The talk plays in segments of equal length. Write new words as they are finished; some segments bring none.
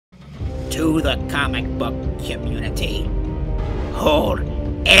to the comic book community. Hold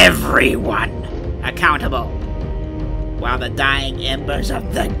everyone accountable while the dying embers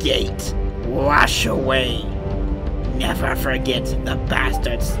of the gate wash away. Never forget the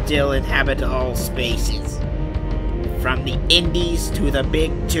bastards still inhabit all spaces. From the indies to the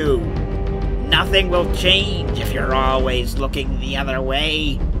big two. Nothing will change if you're always looking the other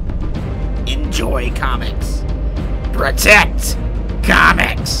way. Enjoy comics. Protect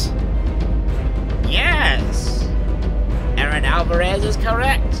comics. Yes. Aaron Alvarez is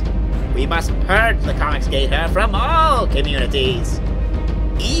correct. We must purge the Comics Gator from all communities.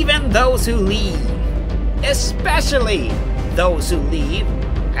 Even those who leave. Especially those who leave,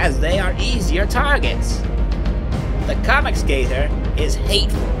 as they are easier targets. The Comics Gator is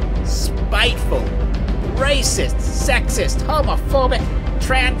hateful, spiteful, racist, sexist, homophobic,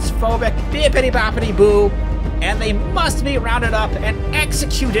 transphobic, bippity-boppity-boo, and they must be rounded up and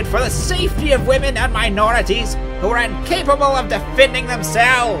executed for the safety of women and minorities who are incapable of defending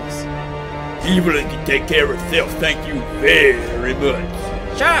themselves. Evelyn can take care of herself, thank you very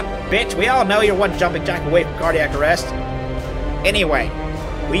much. Shut up, bitch. We all know you're one jumping jack away from cardiac arrest. Anyway,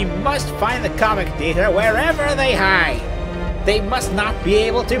 we must find the Comic Gator wherever they hide. They must not be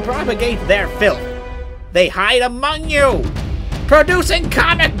able to propagate their filth. They hide among you, producing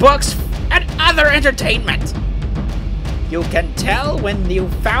comic books and other entertainment. You can tell when you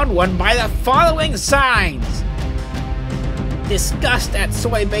found one by the following signs. Disgust at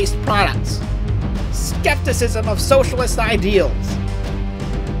soy-based products. Skepticism of socialist ideals.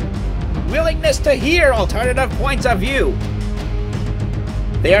 Willingness to hear alternative points of view.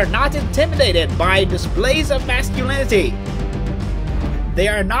 They are not intimidated by displays of masculinity. They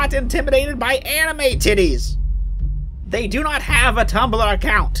are not intimidated by anime titties. They do not have a Tumblr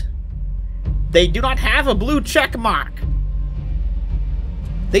account. They do not have a blue check mark.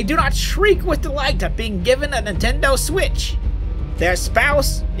 They do not shriek with delight at being given a Nintendo Switch. Their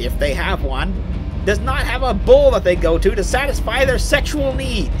spouse, if they have one, does not have a bowl that they go to satisfy their sexual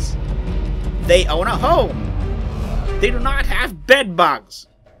needs. They own a home. They do not have bed bugs.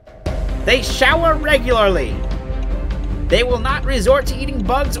 They shower regularly. They will not resort to eating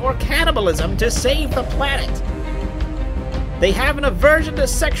bugs or cannibalism to save the planet. They have an aversion to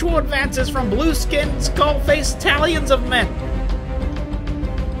sexual advances from blue-skinned, skull-faced stallions of men.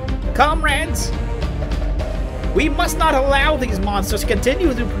 Comrades, we must not allow these monsters to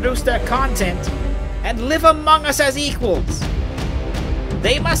continue to produce their content and live among us as equals.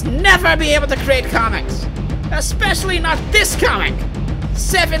 They must never be able to create comics, especially not this comic,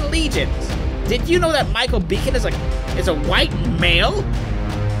 7 Legions. Did you know that Michael Beacon is a white male?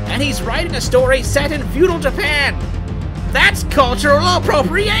 And he's writing a story set in feudal Japan. That's cultural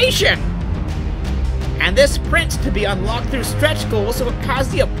appropriation! And this print to be unlocked through stretch goals so it has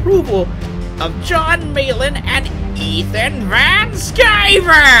the approval of John Malin and Ethan Van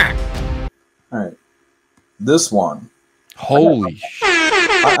Sciver! Alright. This one. Holy shit.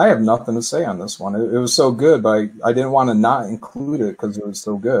 I have nothing to say on this one. It was so good, but I didn't want to not include it because it was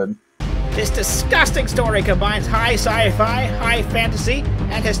so good. This disgusting story combines high sci-fi, high fantasy,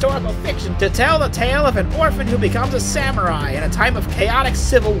 and historical fiction to tell the tale of an orphan who becomes a samurai in a time of chaotic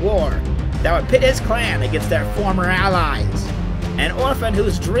civil war that would pit his clan against their former allies. An orphan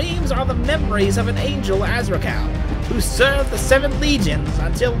whose dreams are the memories of an angel Azrakal, who served the 7 Legions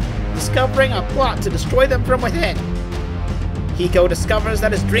until discovering a plot to destroy them from within. Hiko discovers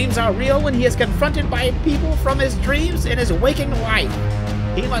that his dreams are real when he is confronted by people from his dreams in his waking life.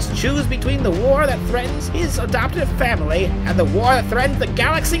 He must choose between the war that threatens his adoptive family and the war that threatens the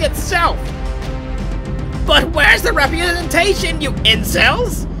galaxy itself. But where's the representation, you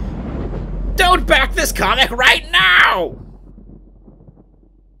incels? Don't back this comic right now!